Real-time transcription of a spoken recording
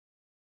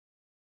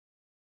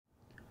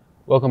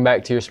Welcome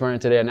back to your Smyrna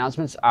Today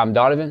announcements. I'm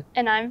Donovan.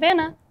 And I'm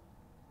Vanna.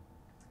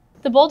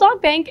 The Bulldog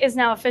Bank is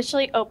now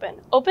officially open.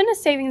 Open a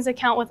savings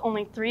account with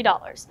only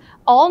 $3.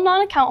 All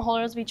non-account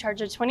holders will be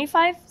charged a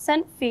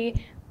 25-cent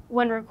fee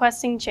when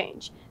requesting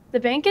change. The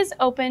bank is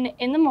open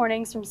in the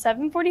mornings from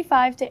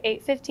 7:45 to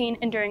 8:15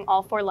 and during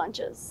all 4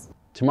 lunches.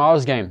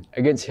 Tomorrow's game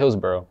against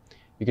Hillsboro.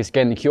 You can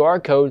scan the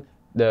QR code.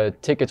 The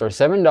tickets are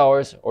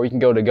 $7 or you can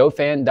go to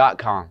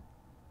gofan.com.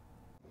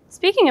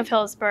 Speaking of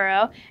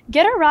Hillsboro,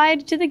 get a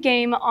ride to the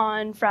game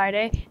on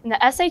Friday in the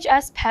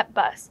SHS Pep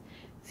Bus.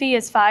 Fee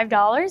is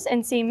 $5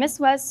 and see Miss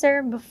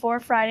Webster before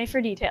Friday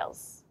for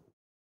details.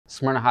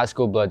 Smyrna High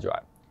School Blood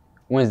Drive.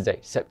 Wednesday,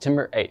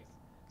 September 8th.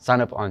 Sign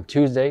up on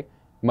Tuesday.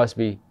 Must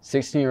be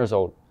 16 years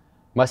old.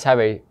 Must have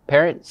a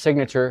parent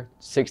signature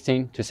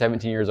 16 to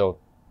 17 years old.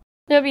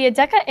 There will be a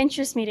DECA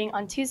interest meeting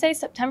on Tuesday,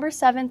 September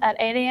 7th at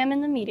 8 a.m.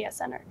 in the Media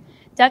Center.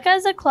 DECA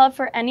is a club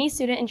for any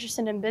student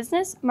interested in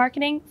business,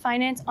 marketing,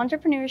 finance,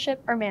 entrepreneurship,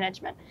 or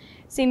management.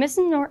 See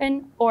Mrs.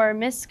 Norton or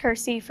Miss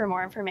Kersey for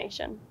more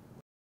information.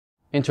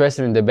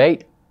 Interested in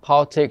debate,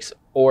 politics,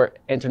 or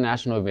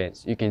international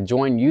events, you can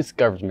join youth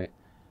government.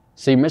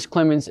 See Miss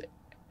Clemens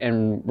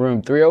in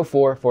room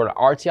 304 for the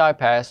RTI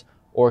pass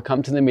or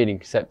come to the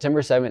meeting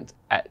September 7th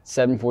at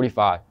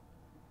 7:45.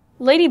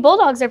 Lady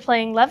Bulldogs are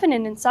playing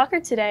Lebanon in soccer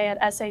today at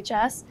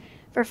SHS.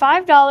 For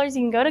 $5,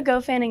 you can go to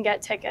GoFan and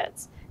get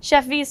tickets.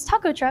 Chef V's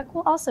taco truck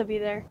will also be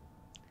there.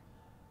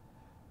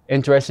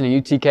 Interested in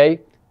UTK?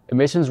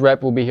 Admissions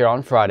rep will be here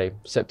on Friday,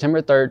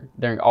 September 3rd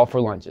during all 4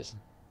 lunches.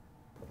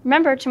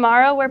 Remember,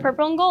 tomorrow wear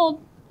purple and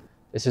gold.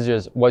 This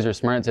was your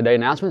Smyrna Today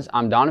announcements.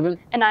 I'm Donovan.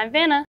 And I'm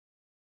Vanna.